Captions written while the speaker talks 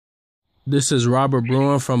This is Robert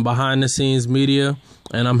Bruin from Behind the Scenes Media,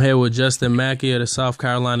 and I'm here with Justin McKie of the South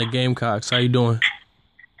Carolina Gamecocks. How you doing?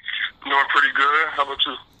 Doing pretty good. How about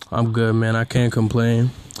you? I'm good, man. I can't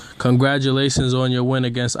complain. Congratulations on your win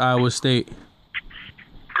against Iowa State.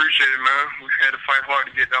 Appreciate it, man. We had to fight hard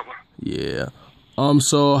to get that one. Yeah.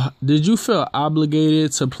 So did you feel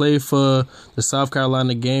obligated to play for the South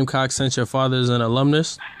Carolina Gamecocks since your father is an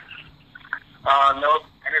alumnus? No, I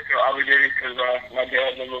didn't feel obligated because my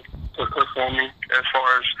dad never put push on me as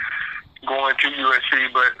far as going to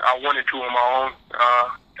USC, but I wanted to on my own.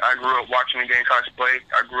 I grew up watching the Gamecocks play.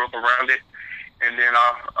 I grew up around it, and then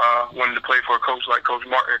I wanted to play for a coach like Coach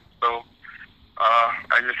Martin. So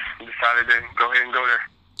I just decided to go ahead and go there.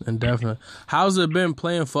 And definitely. How's it been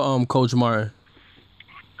playing for Coach Martin?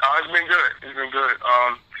 It's been good. It's been good.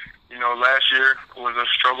 Last year was a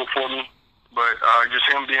struggle for me, but just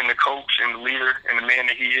him being the coach and the leader and the man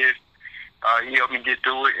that he is, he helped me get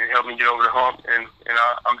through it and helped me get over the hump, and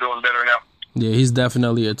I'm doing better now. Yeah, he's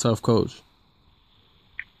definitely a tough coach.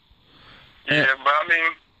 Yeah, but I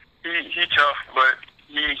mean, he's tough, but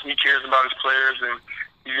he cares about his players, and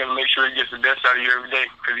he's going to make sure he gets the best out of you every day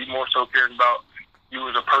because he more so cares about you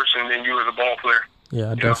as a person than you as a ball player.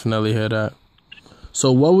 Yeah, I definitely hear that. So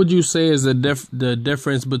what would you say is the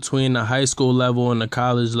difference between the high school level and the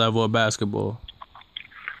college level of basketball?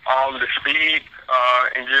 The speed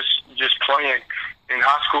and just playing. In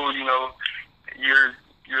high school,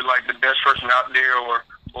 you're like the best person out there or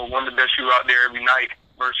one of the best you out there every night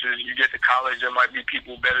versus you get to college, there might be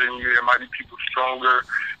people better than you. There might be people stronger,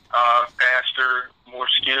 faster, more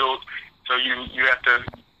skilled. So you have to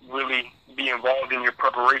really be involved in your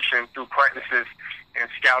preparation through practices and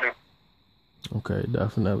scouting. Okay,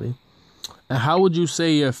 definitely. And how would you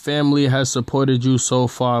say your family has supported you so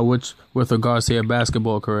far with regards to your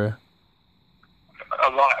basketball career? A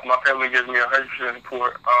lot. My family gives me 100%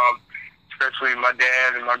 support, especially my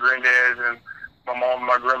dad and my granddad and my mom and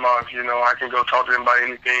my grandma. I can go talk to them about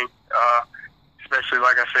anything, especially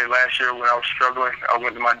like I said last year when I was struggling. I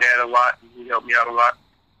went to my dad a lot, and he helped me out a lot.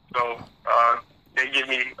 So they give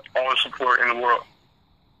me all the support in the world.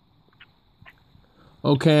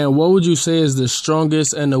 Okay, and what would you say is the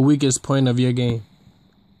strongest and the weakest point of your game?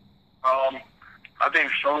 I think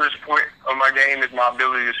the strongest point of my game is my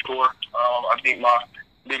ability to score. I think my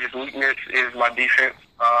biggest weakness is my defense.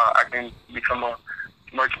 I can become a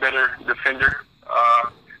much better defender.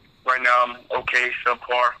 Right now I'm okay,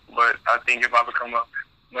 subpar, but I think if I become a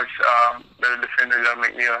much better defender, that'll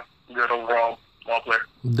make me a good overall ball player.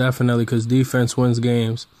 Definitely, because defense wins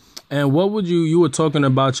games. And what would you were talking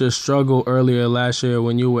about your struggle earlier last year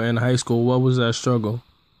when you were in high school. What was that struggle?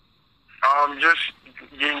 Just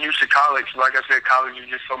getting used to college. Like I said, college is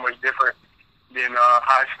just so much different than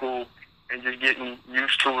high school, and just getting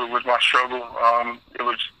used to it was my struggle. It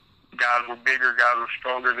was guys were bigger, guys were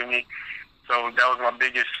stronger than me, so that was my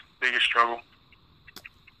biggest struggle.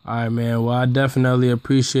 All right, man. Well, I definitely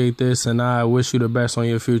appreciate this, and I wish you the best on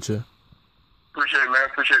your future. Appreciate it, man.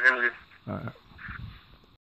 Appreciate the interview. All right.